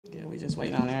just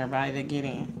waiting on everybody to get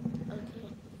in.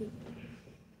 Okay.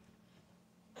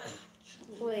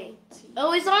 Wait.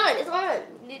 Oh, it's on. It's on.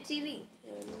 The TV.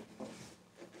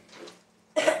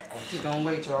 Keep gonna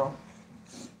wait, y'all.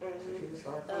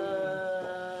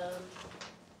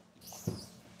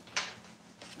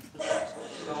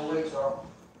 Don't wait, y'all.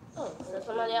 Oh, is there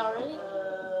somebody already?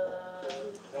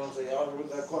 Don't say y'all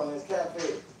with that Cornelius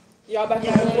Catfish. Y'all back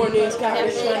on the Cornelius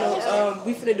Catfish channel.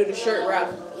 We finna do the shirt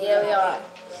wrap. Yeah, we are.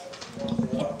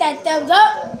 Hit that thumbs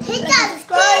up. Hit that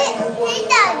subscribe. Hit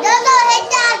that thumbs up. Hit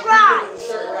that subscribe.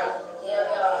 Shirt wrap. Yeah,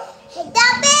 we are. Hit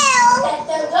that bell. Hit that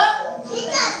thumbs up. Hit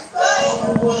that subscribe.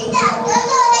 Hit that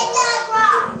thumbs up. Hit that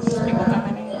subscribe. People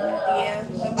coming in. Yeah.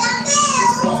 Hit that bell. Hit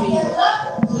that subscribe.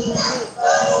 Hit that thumbs up. Hit that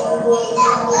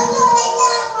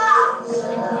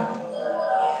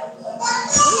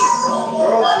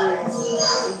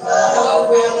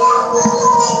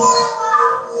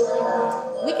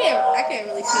We can't. I can't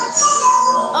really see it.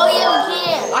 Oh, yeah, we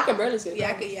can. I can barely see it.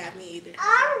 Yeah, me either.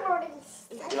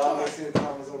 Y'all may see the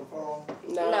comments on the phone.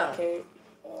 No, I can't.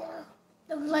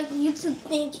 Looks like YouTube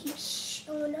thing keeps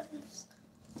showing up.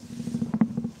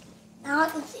 Now I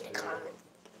can see the comments.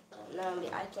 No,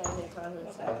 I can't see the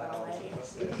comments.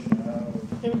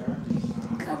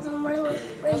 Cause I'm really.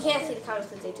 You can't see the comments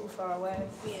because they're too far away.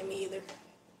 Yeah, me either.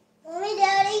 Mommy,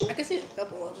 Daddy. I can see a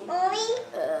couple of them. Mommy.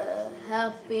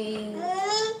 Helping.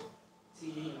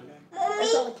 Mommy.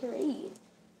 That's all I can read.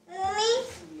 Mommy.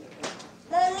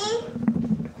 Mommy.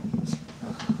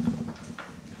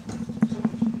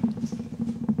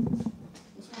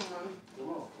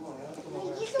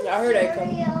 Yeah, I heard that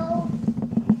coming.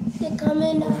 They're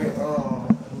coming. Okay,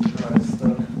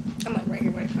 I'm like right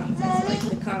here where the comments are. Like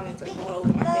the comments like all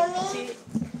over my face. See it?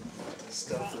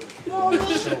 stuff. Mommy.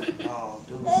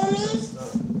 Dude, Mommy.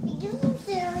 stuff. Did you some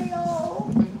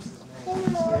cereal?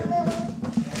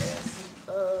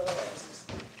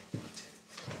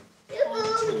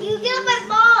 You get my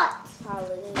box.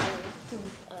 Holiday.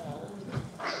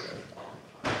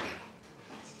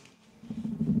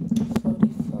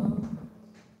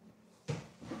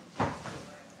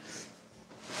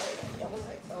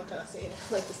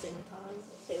 Like the same time.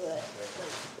 Say what?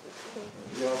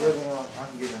 Y'all really want? I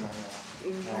can get in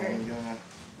there now.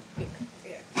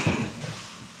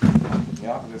 Yeah.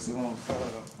 Y'all can just sit on the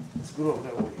side. Scoot over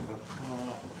that way. Come on.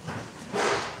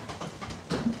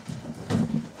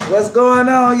 What's going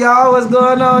on, y'all? What's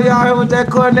going on, y'all? Here with that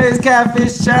Cornelius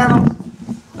Catfish channel.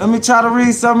 Let me try to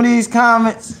read some of these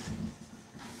comments.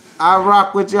 I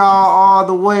rock with y'all all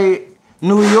the way.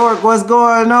 New York, what's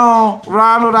going on?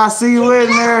 Ronald, I see you in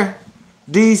there.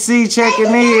 DC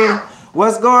checking in.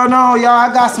 What's going on, y'all?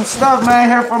 I got some stuff, man,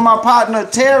 here from my partner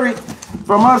Terry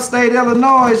from upstate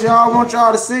Illinois. Y'all, want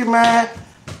y'all to see, man.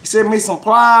 He sent me some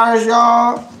pliers,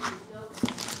 y'all.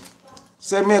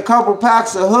 Sent me a couple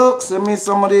packs of hooks. Sent me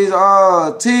some of these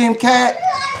Team Cat.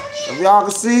 If y'all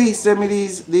can see, he sent me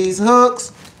these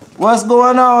hooks. What's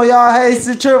going on, y'all? Hey, it's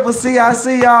the Triple C. I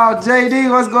see y'all. JD,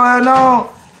 what's going on?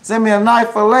 Send me a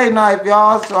knife fillet knife,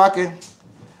 y'all, so I can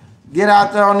get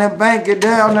out there on that bank, get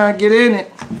down there and get in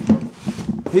it.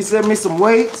 He sent me some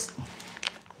weights.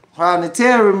 Partner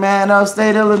Terry, man,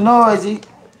 upstate Illinois. He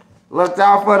looked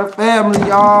out for the family,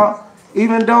 y'all.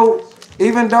 Even though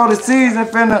the season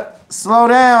finna slow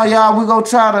down, y'all, we gonna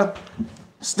try to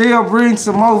still bring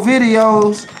some more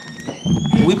videos.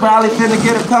 We probably finna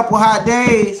get a couple hot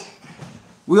days.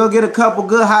 We gonna get a couple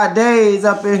good hot days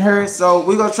up in here, so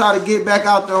we gonna try to get back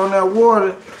out there on that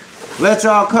water. Let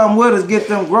y'all come with us, get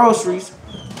them groceries.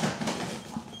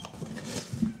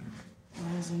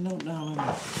 There's a note down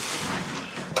there.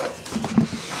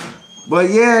 But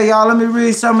yeah, y'all, let me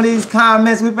read some of these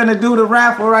comments. We finna do the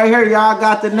raffle right here. Y'all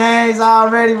got the names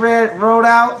already wrote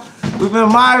out. We've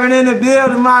been Myron in the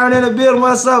building.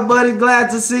 What's up, buddy? Glad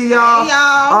to see y'all. Hey,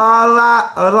 y'all.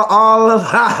 All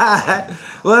alive.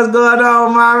 What's going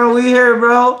on, Myron? We here,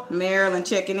 bro. Maryland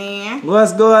checking in.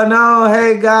 What's going on?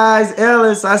 Hey, guys.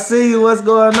 Ellis, I see you. What's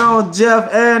going on?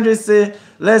 Jeff Anderson.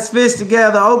 Let's fish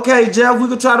together. Okay, Jeff, we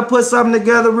can try to put something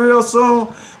together real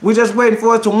soon. We just waiting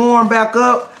for it to warm back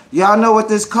up. Y'all know with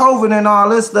this COVID and all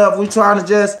this stuff, we trying to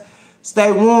just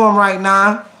stay warm right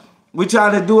now. We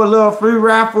trying to do a little free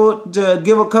raffle to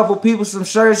give a couple people some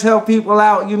shirts, help people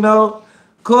out, you know.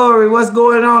 Corey, what's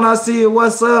going on? I see you.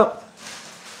 What's up?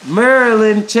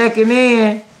 Maryland checking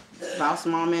in. Boss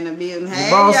mom in the building. Hey,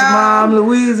 Boss y'all. mom,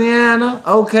 Louisiana.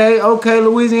 Okay,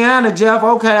 Louisiana, Jeff.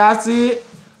 Okay, I see it.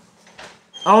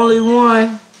 Only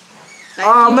one. Thank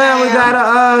you, man, we ma'am.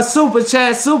 got a super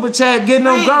chat, getting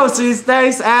them groceries.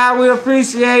 Thanks, Al. We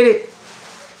appreciate it.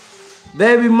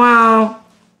 Baby mom.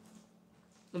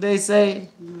 What they say?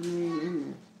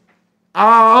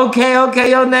 Oh, okay.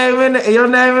 Your name in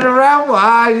the raffle.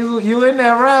 Ah, you in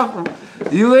that raffle.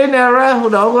 You in that raffle.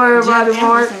 Don't worry about it,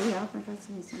 Mark. Yeah, I think I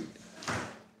seen something.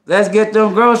 Let's get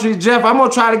them groceries, Jeff. I'm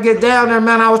gonna try to get down there,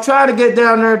 man. I was trying to get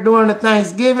down there during the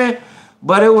Thanksgiving,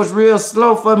 but it was real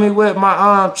slow for me with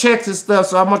my checks and stuff.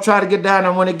 So I'm gonna try to get down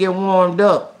there when it get warmed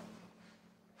up.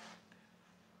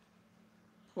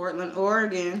 Portland,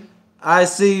 Oregon. I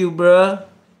see you, bruh.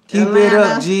 Keep it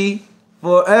Atlanta. up, G.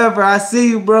 Forever. I see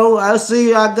you, bro. I see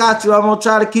you. I got you. I'm gonna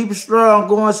try to keep it strong,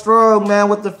 going strong, man,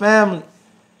 with the family.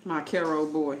 My Cairo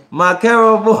boy. My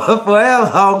Cairo boy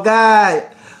forever. Oh God,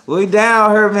 we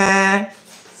down here, man.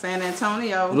 San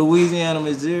Antonio. Louisiana,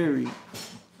 Missouri.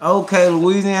 Okay,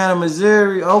 Louisiana,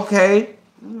 Missouri. Okay.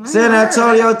 San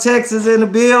Antonio, Texas in the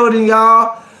building,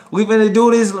 y'all. We finna do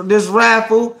this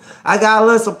raffle. I got a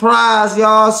little surprise,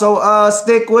 y'all. So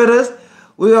stick with us.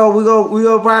 We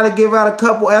gonna probably give out a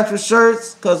couple extra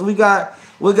shirts because we got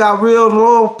real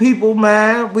loyal people,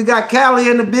 man. We got Callie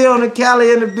in the building.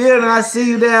 I see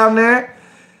you down there.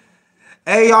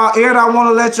 Hey, y'all, Ed, I want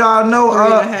to let y'all know.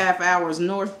 3.5 hours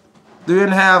north.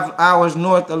 3.5 hours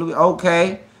north of Louisiana.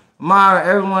 Okay. Myron,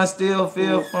 everyone still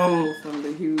feel from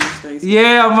the huge Thanksgiving.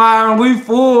 Yeah, Myron, we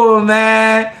full,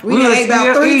 man. We ate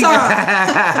about 3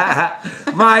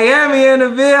 times. Miami in the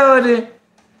building.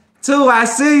 Too, I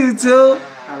see you too.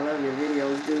 I love your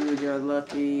videos, dude. You're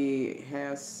lucky.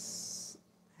 Have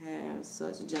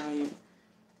such giant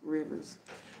rivers.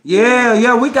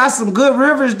 Yeah, we got some good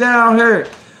rivers down here.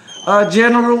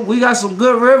 General, we got some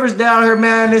good rivers down here,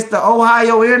 man. It's the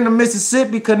Ohio and the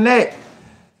Mississippi connect.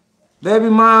 Baby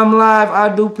Mom Live,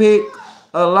 I do pick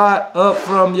a lot up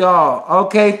from y'all.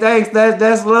 Okay, thanks.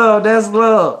 That's love. That's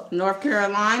love. North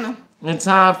Carolina. In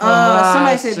time from live,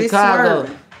 somebody said Chicago.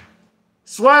 this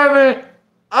Swerving.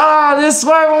 Oh, this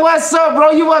Swerving. What's up,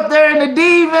 bro? You up there in the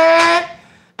D, man?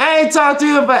 I ain't talked to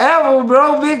you forever,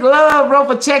 bro. Big love, bro,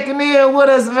 for checking in with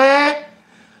us, man.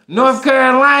 North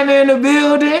Carolina in the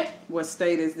building. What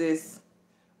state is this?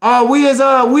 We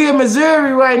in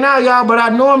Missouri right now, y'all, but I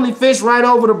normally fish right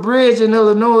over the bridge in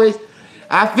Illinois.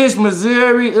 I fish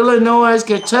Missouri, Illinois,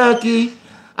 Kentucky.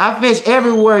 I fish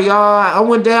everywhere, y'all. I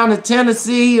went down to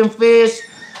Tennessee and fished.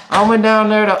 I went down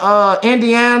there to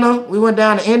Indiana. We went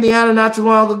down to Indiana not too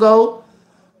long ago.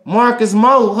 Marcus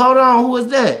Moe. Hold on, who is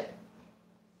that?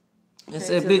 It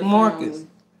said Big Marcus.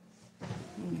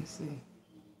 Let me see.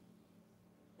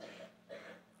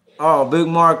 Oh, Big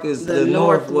Marcus, the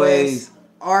Northwest.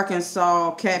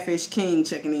 Arkansas Catfish King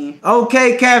checking in.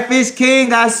 Okay, Catfish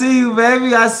King, I see you,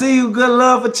 baby. I see you. Good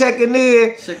love for checking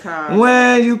in. Chicago.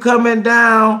 When you coming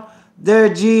down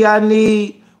there, G, I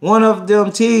need one of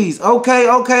them teas. Okay.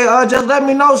 Just let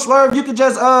me know, Swerve. You can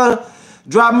just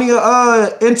drop me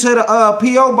into the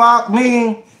P.O. box,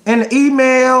 meaning in the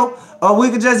email, or we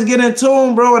could just get in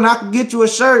tune, bro, and I can get you a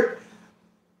shirt.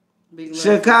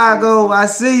 Chicago, I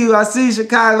see you. I see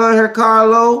Chicago here,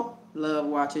 Carlo. Love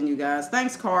watching you guys.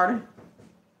 Thanks, Carter.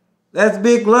 That's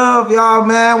big love, y'all,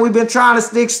 man. We've been trying to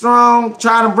stick strong,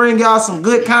 trying to bring y'all some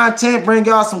good content, bring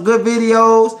y'all some good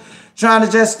videos, trying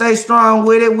to just stay strong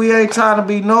with it. We ain't trying to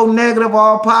be no negative,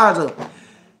 all positive.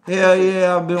 Hell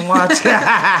yeah, I've been watching.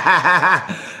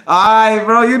 All right,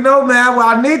 bro. You know, man, well,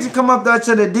 I need you to come up there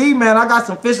to the D, man. I got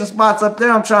some fishing spots up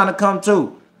there I'm trying to come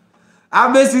to.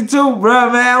 I miss you too,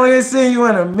 bro, man. We ain't seen you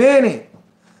in a minute.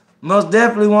 Most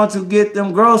definitely want to get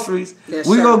them groceries.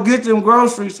 We gonna get them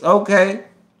groceries, okay.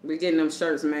 We getting them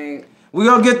shirts made. We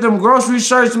gonna get them grocery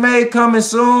shirts made coming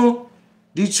soon.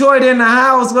 Detroit in the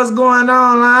house, what's going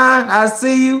on, line? I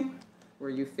see you.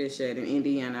 Where you fish at in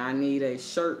Indiana. I need a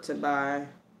shirt to buy.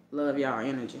 Love y'all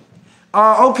energy.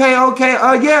 Okay.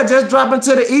 Yeah, just drop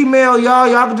into the email, y'all.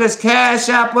 Y'all can just cash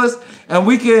app us and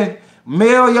we can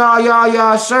mail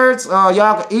y'all shirts.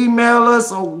 Y'all can email us,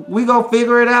 so we gonna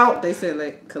figure it out. They said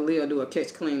let Khalil do a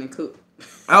catch, clean, and cook.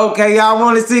 Okay, y'all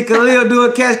want to see Khalil do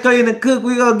a catch, clean, and cook?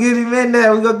 We gonna get him in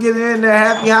there. We gonna get him in there.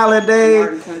 Happy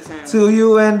holidays to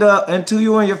you and to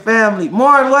you and your family.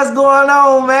 Martin, what's going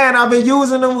on, man? I've been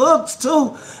using them hooks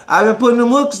too. I've been putting them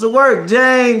hooks to work.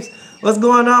 James, what's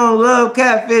going on? Love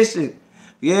catfishing.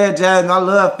 Yeah, James, I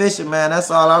love fishing, man.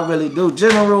 That's all I really do.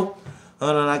 General,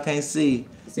 hold on, I can't see.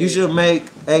 You should make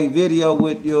a video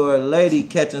with your lady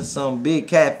catching some big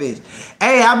catfish.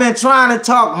 Hey, I've been trying to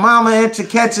talk mama into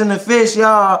catching the fish,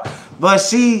 y'all, but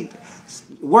she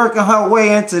working her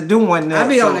way into doing that. I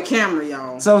be on the camera,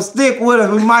 y'all. So stick with us.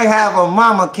 We might have a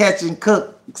mama catching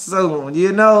cook soon,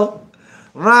 you know?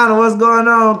 Ronald, what's going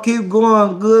on? Keep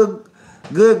going.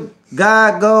 Good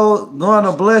God going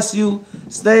to bless you.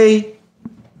 Stay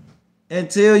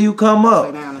until you come Stay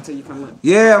up. down until you come up.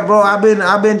 Yeah, bro. I've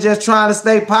been just trying to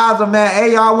stay positive, man.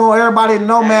 Hey, y'all, want everybody to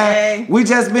know, man. Hey. We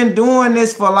just been doing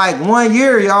this for like 1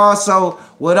 year, y'all. So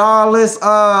with all this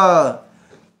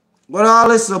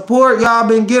support y'all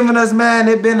been giving us, man,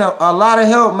 it been a lot of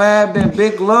help, man. Been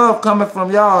big love coming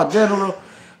from y'all. General,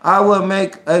 I would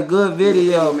make a good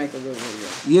video. Make a good video.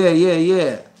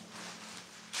 Yeah.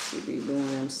 She be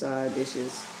doing them side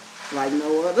dishes like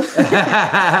no other.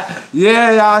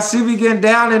 Yeah, y'all. She be getting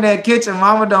down in that kitchen.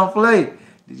 Mama don't play.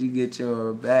 Did you get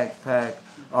your backpack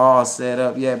all set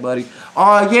up? Yeah, buddy.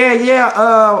 Oh,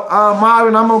 yeah.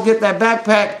 Myron, I'm gonna get that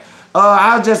backpack.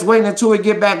 I was just waiting until we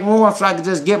get back warm so I can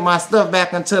just get my stuff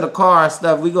back into the car and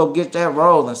stuff. We gonna get that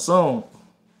rolling soon.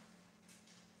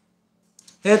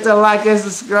 Hit the like and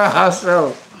subscribe,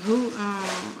 so.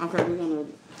 Okay, we're gonna.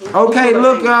 Okay,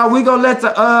 look, y'all. We gonna let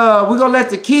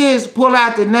the kids pull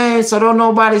out the names so don't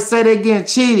nobody say they getting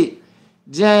cheated.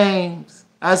 James,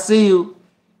 I see you.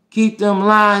 Keep them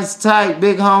lines tight,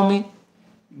 big homie.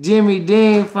 Jimmy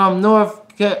Dean from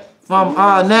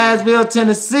Nashville,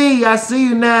 Tennessee. I see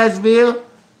you, Nashville.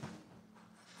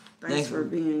 Thanks for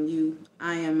being you.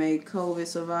 I am a COVID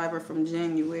survivor from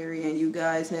January, and you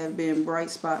guys have been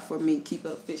bright spot for me. Keep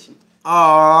up fishing.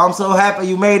 Oh, I'm so happy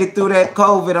you made it through that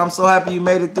COVID.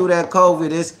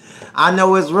 I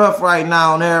know it's rough right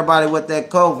now on everybody with that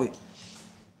COVID.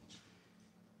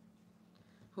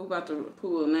 Who about to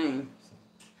pull names?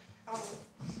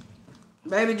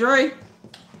 Baby Dre.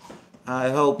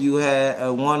 I hope you had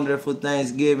a wonderful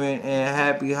Thanksgiving and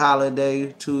happy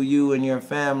holiday to you and your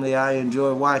family. I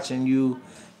enjoy watching you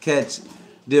catch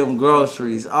them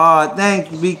groceries. Oh,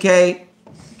 thank you, BK.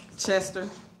 Chester.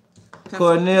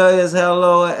 Cornelius,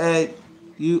 hello.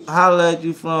 Holla at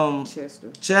you from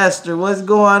Chester. What's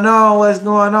going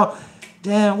on?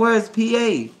 Damn, where's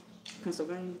PA?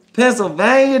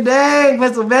 Pennsylvania, dang.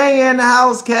 Pennsylvania in the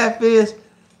house, Catfish.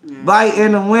 Yeah. Bite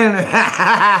in the winter.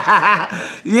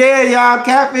 Yeah, y'all,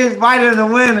 Catfish bite in the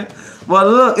winter. But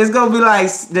look, it's going to be like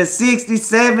the 60s,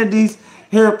 70s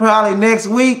here probably next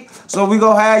week. So we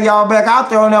going to have y'all back out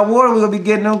there on that water. We're going to be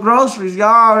getting them groceries.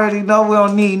 Y'all already know we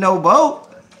don't need no boat.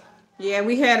 Yeah,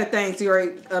 we had a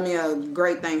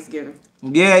great Thanksgiving.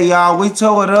 Yeah, y'all, we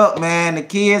tore it up, man. The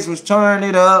kids was turning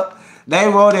it up. They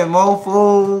wrote in more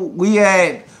food. We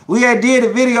had did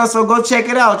a video, so go check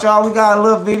it out, y'all. We got a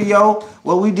little video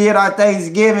where we did our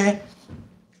Thanksgiving,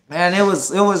 and it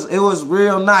was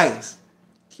real nice.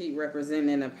 Keep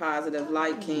representing a positive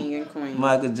light, king and queen.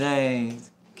 Michael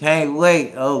James, can't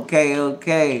wait.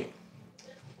 Okay.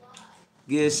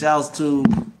 Give shouts to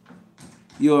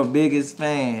your biggest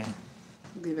fan.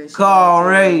 Carl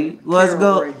Ray,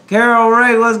 Carol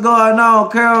Ray, what's going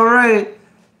on, Carol Ray?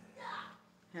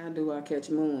 How do I catch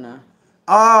moon now?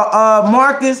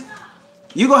 Marcus,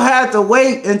 you gonna have to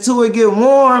wait until it get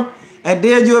warm, and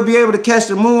then you'll be able to catch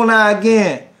the moon eye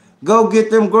again. Go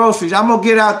get them groceries. I'm gonna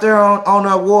get out there on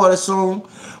that water soon.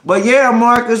 But yeah,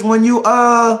 Marcus, when you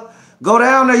go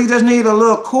down there, you just need a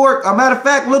little cork. A matter of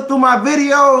fact, look through my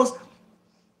videos.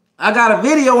 I got a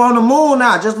video on the moon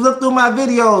eye. Just look through my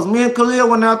videos. Me and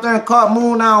Khalil went out there and caught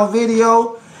moon eye on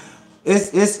video.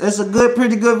 It's a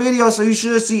pretty good video, so you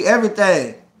should see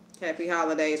everything. Happy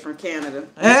holidays from Canada.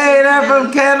 Hey, that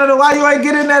from Canada. Why you ain't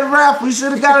getting that raffle? You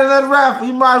should have got that raffle.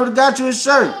 You might have got you a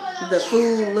shirt. The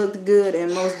food looked good,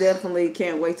 and most definitely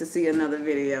can't wait to see another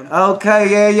video. Okay,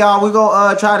 yeah, y'all. We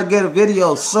gonna try to get a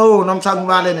video soon. I'm talking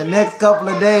about in the next couple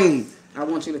of days. I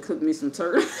want you to cook me some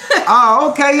turtle.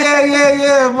 Oh, okay,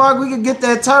 yeah, Mark. We can get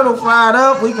that turtle fried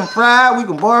up. We can fry it. We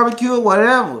can barbecue it,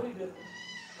 whatever.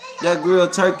 That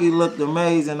grilled turkey looked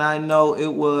amazing. I know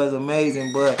it was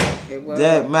amazing, but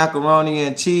that macaroni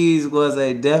and cheese was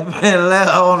a different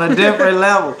level, on a different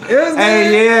level. It was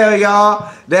hey, yeah,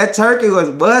 y'all. That turkey was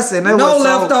busting. No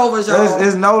leftovers, y'all.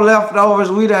 There's no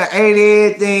leftovers. We done ate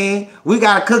everything. We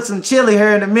got to cook some chili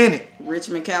here in a minute.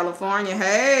 Richmond, California.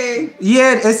 Hey.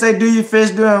 Yeah, they say, do you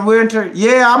fish during winter?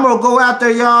 Yeah, I'm going to go out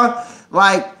there, y'all.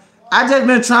 Like, I just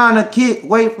been trying to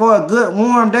wait for a good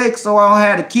warm day so I don't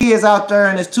have the kids out there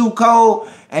and it's too cold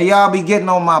and y'all be getting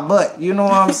on my butt. You know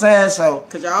what I'm saying? So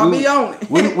cause y'all be on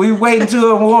it. we waiting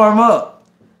till it warm up.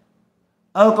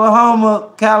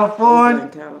 Oklahoma,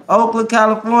 California. Oakland,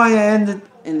 California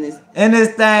in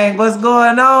this thing. What's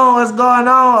going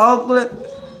on, Oakland?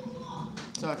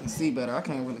 So I can see better. I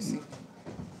can't really see.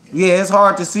 Yeah, it's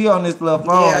hard to see on this little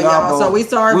phone, yeah, y'all. So we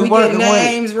sorry we get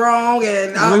names wrong,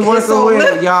 and we working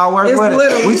with it, y'all. Work with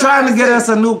it. We trying to get us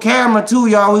a new camera too,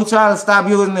 y'all. We trying to stop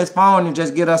using this phone and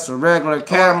just get us a regular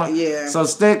camera. Yeah. So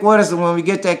stick with us, and when we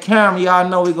get that camera, y'all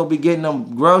know we gonna be getting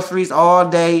them groceries all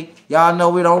day. Y'all know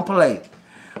we don't play.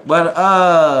 But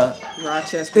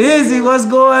Rochester. Izzy, what's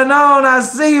going on? I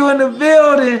see you in the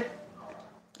building.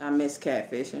 I miss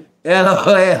catfishing.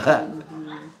 LOL.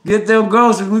 Get them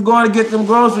groceries. We going to get them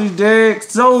groceries, Derek.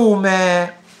 So,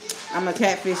 man. I'm a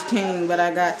catfish king, but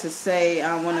I got to say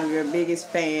I'm one of your biggest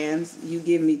fans. You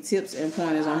give me tips and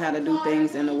pointers on how to do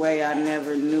things in a way I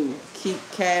never knew. Keep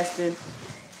casting.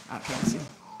 I can't see.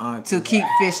 To keep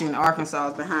fishing, Arkansas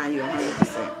is behind you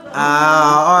 100%.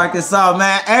 Arkansas,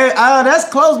 man. Hey, that's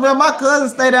close, man. My cousin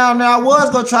stay down there. I was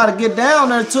going to try to get down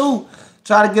there, too.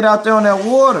 Try to get out there on that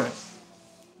water.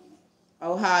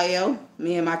 Ohio,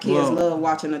 me and my kids love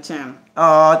watching the channel.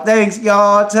 Oh, thanks,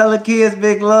 y'all. Tell the kids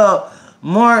big love.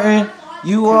 Martin,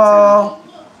 you all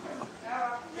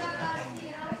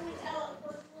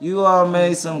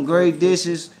made some great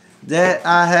dishes that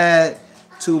I had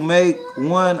to make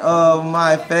one of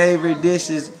my favorite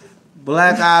dishes,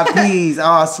 black eyed peas.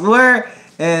 I swear,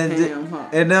 and them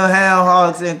ham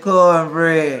hocks and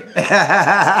cornbread.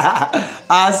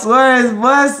 I swear it's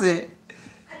busted.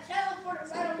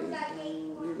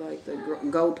 You like the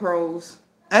GoPros?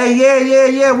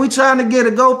 Hey, yeah. We trying to get a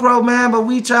GoPro, man, but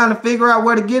we trying to figure out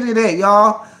where to get it at,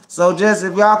 y'all. So just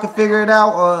if y'all can figure it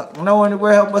out or know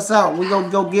anywhere, help us out. We gonna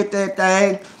go get that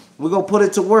thing. We gonna put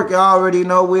it to work. Y'all already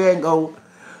know we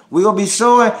gonna be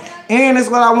showing. And it's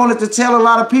what I wanted to tell a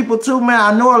lot of people too, man.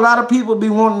 I know a lot of people be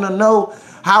wanting to know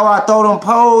how I throw them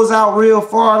poles out real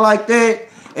far like that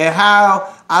and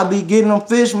how I be getting them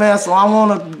fish, man. So I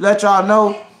want to let y'all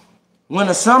know. When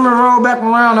the summer roll back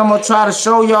around, I'm going to try to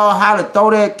show y'all how to throw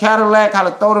that Cadillac, how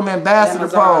to throw them ambassador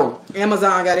pole.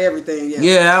 Amazon got everything, yeah.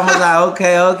 Yeah, Amazon.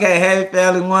 Okay. Hey,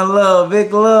 family, one love,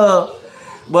 big love.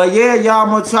 But yeah, y'all, I'm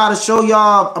going to try to show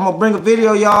y'all, I'm going to bring a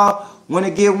video, y'all, when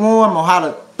it get warm on how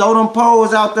to throw them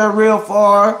poles out there real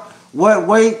far, what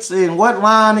weights and what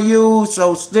line to use.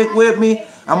 So stick with me.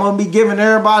 I'm going to be giving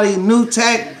everybody new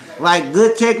tech, like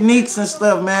good techniques and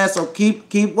stuff, man. So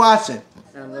keep watching.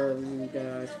 I love you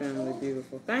guys, family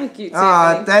beautiful. Thank you,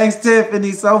 Tiffany. Thanks,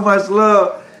 Tiffany. So much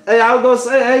love. Hey, I was gonna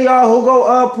say, hey y'all, who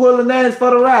go pull the names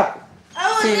for the raffle?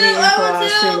 Send me info, I'll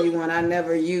send you one. I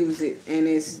never use it, and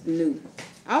it's new.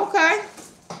 Okay.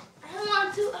 I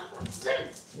want to.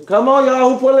 Come on, y'all,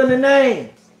 who pulling the name?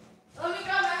 Let me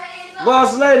grab my hands.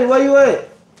 Boss lady, where you at?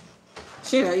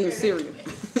 She not eating cereal.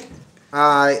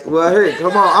 All right, well here,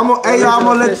 come on. I'm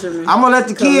gonna let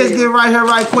the kids get right here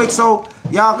right quick so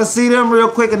y'all can see them real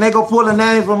quick and they go pull the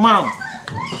name from mama.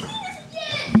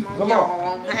 Come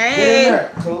on. Hey. Get in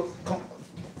there.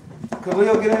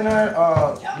 Khalil, get in there.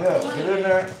 Yeah, get in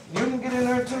there. You can get in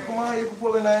there too. Come on, you can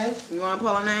pull a name. You want to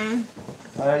pull a name?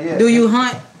 Yeah. Do you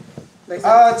hunt?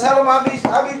 Tell them I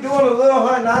be doing a little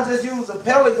hunting. I just use a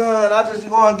pellet gun. I just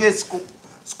go and get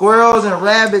squirrels and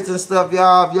rabbits and stuff,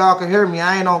 y'all. If y'all can hear me,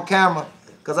 I ain't on camera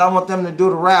because I want them to do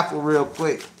the raffle real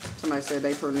quick. Somebody said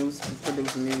they produce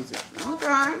music.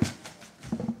 Okay.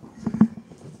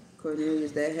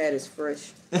 Cornelius, that hat is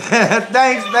fresh.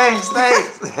 Thanks.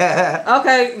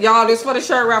 Okay, y'all, this for the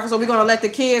shirt raffle, so we're gonna let the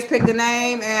kids pick the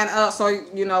name, and so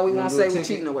you know we won't say we're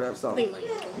cheating or whatever. So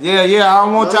yeah, I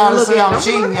don't want y'all to say I'm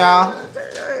cheating, y'all.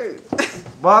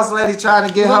 Boss lady trying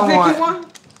to get her one.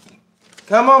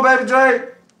 Come on, baby Drake.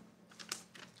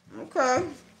 Okay.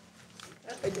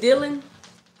 Dylan.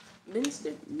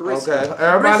 Minister. Okay,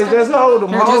 everybody just hold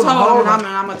them. Hold them.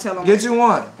 I'm gonna tell them. Get you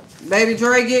one. Baby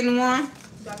Dre getting one.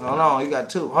 Hold on, you got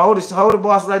two. Hold it,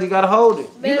 boss lady. You gotta hold it.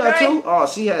 You got two? Oh,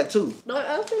 she had two. Don't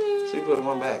open it. She put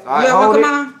one back. All right, hold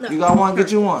it. You got one,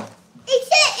 get you one.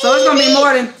 So it's gonna be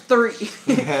more than 3.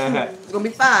 It's gonna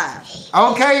be 5.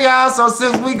 Okay, y'all. So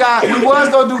since we was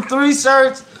gonna do 3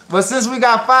 shirts, but since we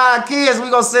got 5 kids,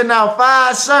 we gonna send out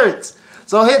 5 shirts.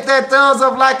 So hit that thumbs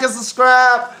up, like, and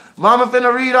subscribe. Mama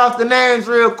finna read off the names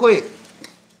real quick.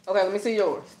 Okay, let me see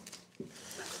yours.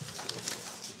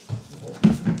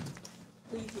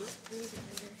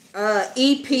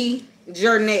 EP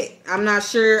Jernette. I'm not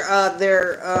sure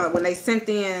when they sent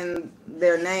in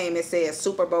their name, it said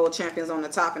Super Bowl champions on the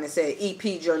top and it said EP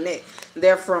Jernette.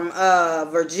 They're from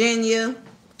Virginia.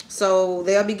 So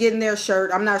they'll be getting their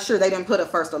shirt. I'm not sure they didn't put a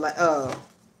first or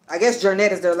I guess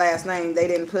Jernette is their last name. They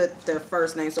didn't put their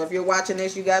first name. So if you're watching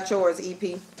this, you got yours, EP.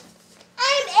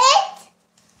 I'm it.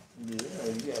 Yeah,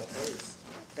 you got first.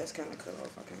 That's kind of cut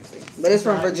off. I can't see. But it's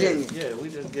from Virginia. Yeah, we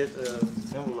just get the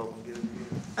envelope and get it.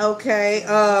 Okay,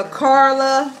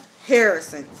 Carla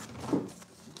Harrison.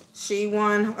 She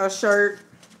won a shirt.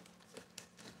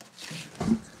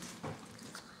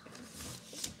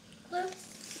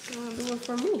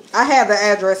 For me. I have the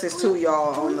addresses too,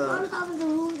 y'all, on the On top of the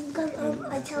roof, because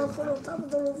I telephone on top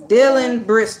of the roof. Dylan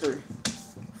Brister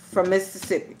from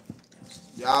Mississippi.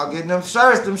 Y'all getting them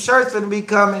shirts. Them shirts gonna be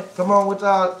coming. Come on with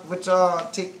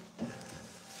y'all ticket.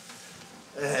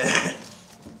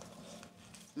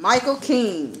 Michael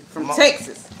King from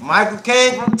Texas. Michael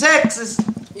King from Texas.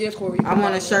 Yeah, Corey. I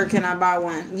want a shirt. Can I buy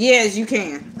one? Yes, you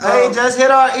can. Hey, just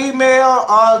hit our email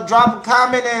or drop a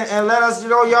comment and let us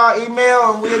know y'all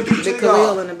email and we'll get Big you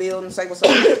Khalil y'all. in the building. Say what's up.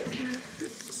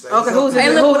 Okay, who's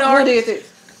Hey, it? look what Who did this?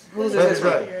 Who's That's this?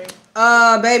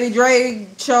 right. Baby Dre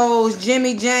chose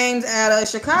Jimmy James out of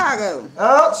Chicago.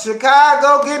 Oh,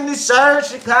 Chicago getting the shirt.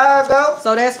 Chicago.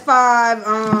 So that's 5.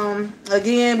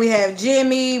 Again, we have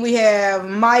Jimmy. We have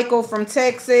Michael from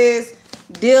Texas.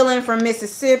 Dylan from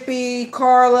Mississippi.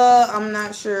 Carla. I'm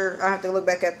not sure. I have to look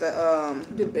back at the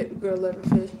girl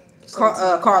Leatherfish.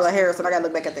 Carla Harrison. I gotta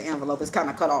look back at the envelope. It's kind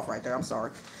of cut off right there. I'm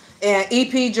sorry. And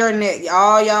EP Jernette.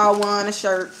 Y'all won a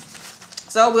shirt.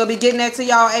 So we'll be getting that to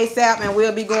y'all ASAP, and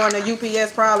we'll be going to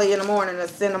UPS probably in the morning to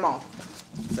send them off.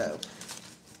 So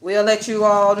we'll let you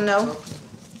all know.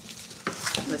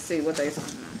 Let's see what they say.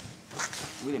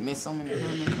 We didn't miss so many.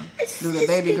 Do the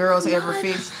baby girls ever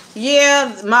fish?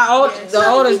 Yeah, the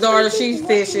oldest daughter, she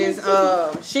fishes.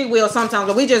 She will sometimes,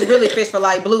 but we just really fish for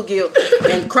like bluegill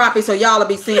and crappie. So y'all will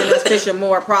be seeing us fishing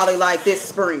more probably like this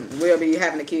spring. We'll be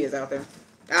having the kids out there.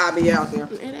 I'll be out there.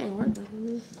 It ain't working.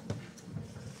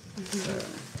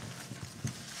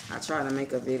 I try to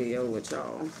make a video with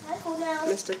y'all.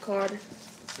 Mr. Carter.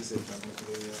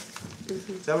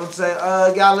 Tell him say,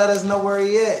 y'all let us know where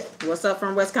he at. What up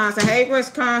from Wisconsin? Hey,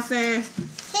 Wisconsin.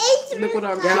 Look what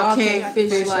our Y'all can't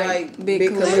fish like Big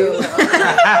Khalil.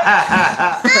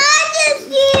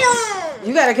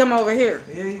 You gotta come over here.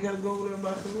 Yeah, you gotta go over there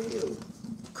by Khalil.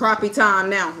 Crappie time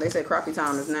now. They said crappie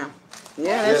time is now.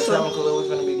 Yeah, that's tell true. him Khalil we're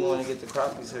gonna be going to get the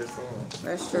crappies here for him.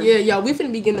 That's true. Yeah, y'all, we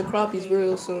finna be getting the crappies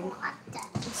real soon.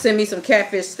 Send me some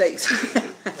catfish steaks.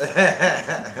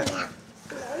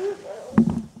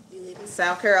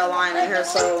 South Carolina here,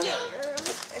 so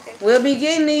we'll be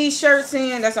getting these shirts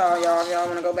in. That's all, y'all. If y'all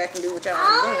want to go back and do what y'all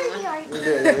want to do.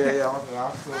 Yeah.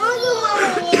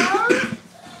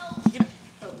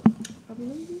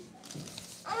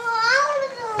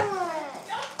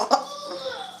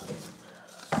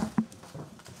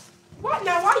 What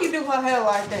now? Why you do her hair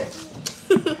like that?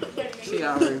 She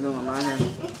already doing my hair.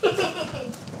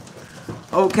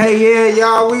 Okay, yeah,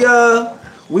 y'all.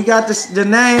 We got the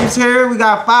names here. We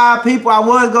got 5 people. I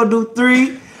was gonna do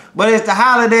 3, but it's the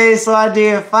holidays, so I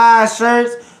did 5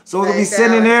 shirts. So we're gonna be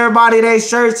sending everybody their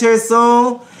shirts here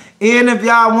soon. And if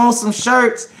y'all want some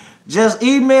shirts, just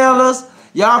email us.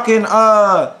 Y'all can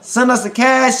send us a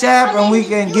Cash App and we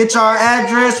can get y'all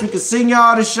address. We can send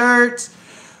y'all the shirts.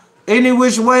 Any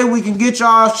which way we can get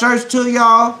y'all shirts to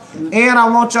y'all. And I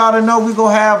want y'all to know we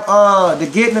gonna have the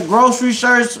Getting the Grocery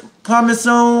shirts coming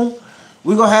soon.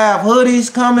 We gonna have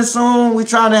hoodies coming soon. We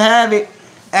trying to have it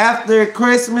after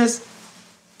Christmas.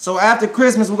 So after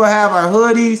Christmas, we're gonna have our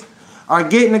hoodies, our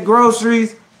Getting the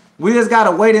Groceries. We just gotta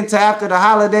wait until after the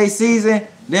holiday season.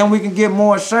 Then we can get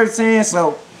more shirts in.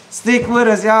 So stick with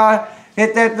us, y'all.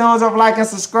 Hit that thumbs up, like, and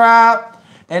subscribe.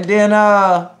 And then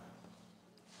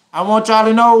I want y'all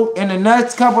to know in the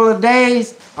next couple of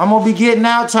days, I'm going to be getting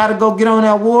out, try to go get on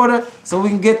that water so we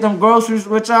can get them groceries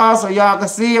with y'all so y'all can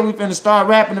see it. We finna start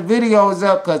wrapping the videos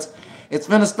up because it's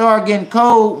finna start getting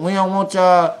cold. We don't want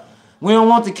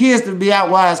the kids to be out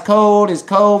while it's cold, it's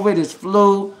COVID, it's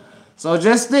flu. So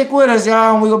just stick with us,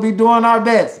 y'all, and we're going to be doing our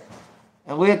best.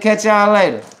 And we'll catch y'all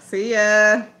later. See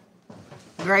ya.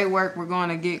 Great work. We're going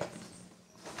to get,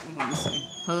 let me see,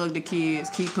 hug the kids.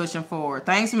 Keep pushing forward.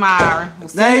 Thanks, Myra. We'll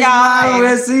see Thanks, y'all Myra. later.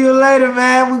 We'll see you later,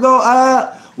 man.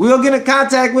 We'll get in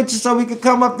contact with you so we can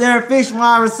come up there and fish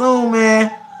Myra soon,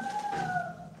 man.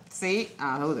 See?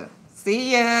 Hold up.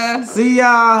 See ya. See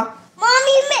y'all.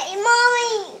 Mommy,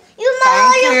 you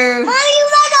Thank you. Mommy, you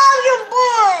made all your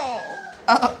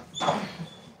boys.